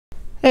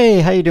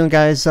Hey, how you doing,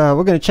 guys?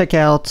 We're going to check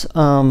out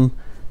how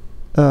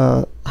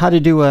to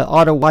do an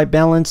auto white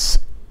balance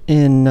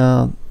in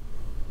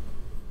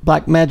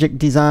Blackmagic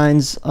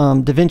Design's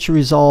DaVinci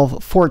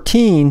Resolve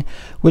 14,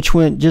 which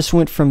just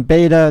went from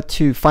beta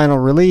to final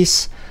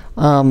release.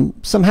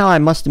 Somehow I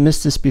must have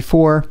missed this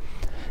before,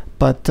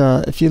 but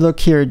if you look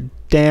here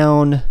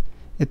down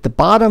at the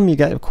bottom, you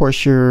got, of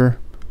course, your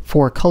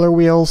 4 color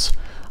wheels.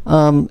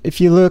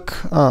 If you look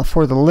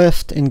for the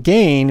lift and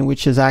gain,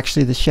 which is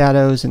actually the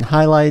shadows and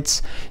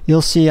highlights,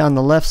 you'll see on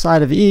the left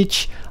side of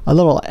each a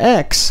little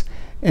X,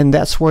 and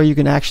that's where you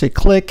can actually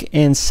click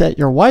and set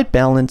your white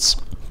balance.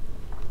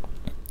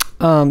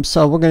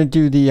 So we're going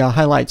to do the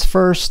highlights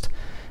first.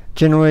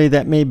 Generally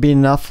that may be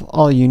enough,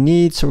 all you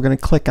need, so we're going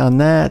to click on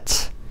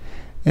that,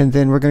 and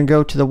then we're going to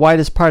go to the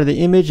whitest part of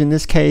the image. In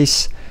this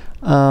case,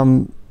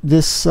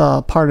 this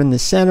part in the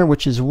center,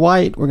 which is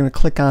white, we're going to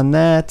click on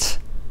that.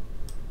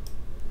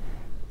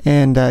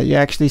 And you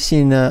actually see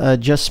an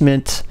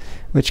adjustment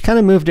which kind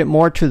of moved it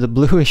more to the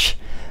bluish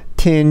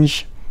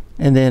tinge,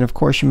 and then of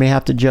course you may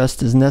have to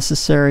adjust as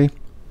necessary.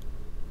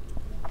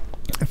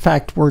 In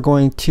fact, we're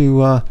going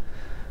to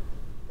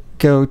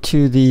go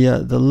to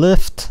the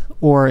lift,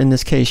 or in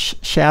this case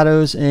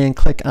shadows, and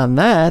click on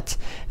that,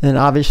 and then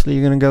obviously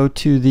you're going to go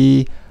to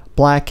the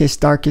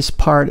blackest, darkest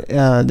part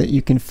that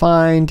you can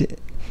find.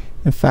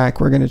 In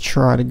fact, we're going to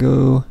try to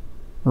go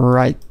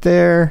right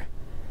there.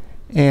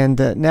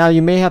 And now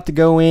you may have to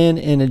go in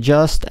and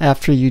adjust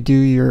after you do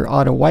your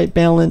auto white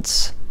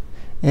balance.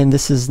 And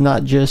this is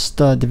not just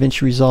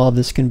DaVinci Resolve,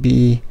 this can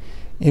be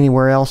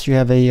anywhere else you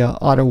have a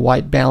auto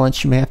white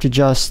balance. You may have to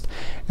adjust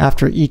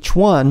after each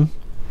one.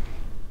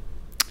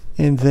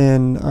 And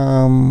then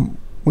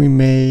we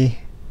may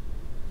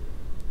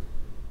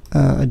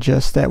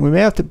adjust that. We may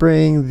have to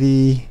bring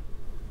the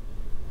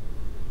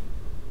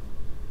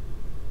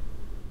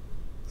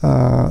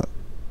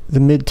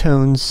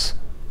midtones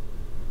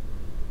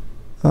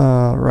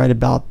right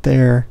about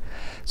there.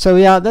 So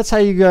yeah, that's how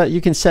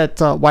you can set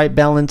white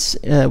balance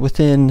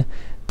within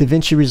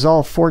DaVinci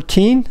Resolve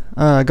 14.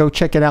 Go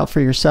check it out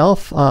for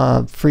yourself.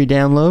 Free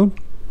download.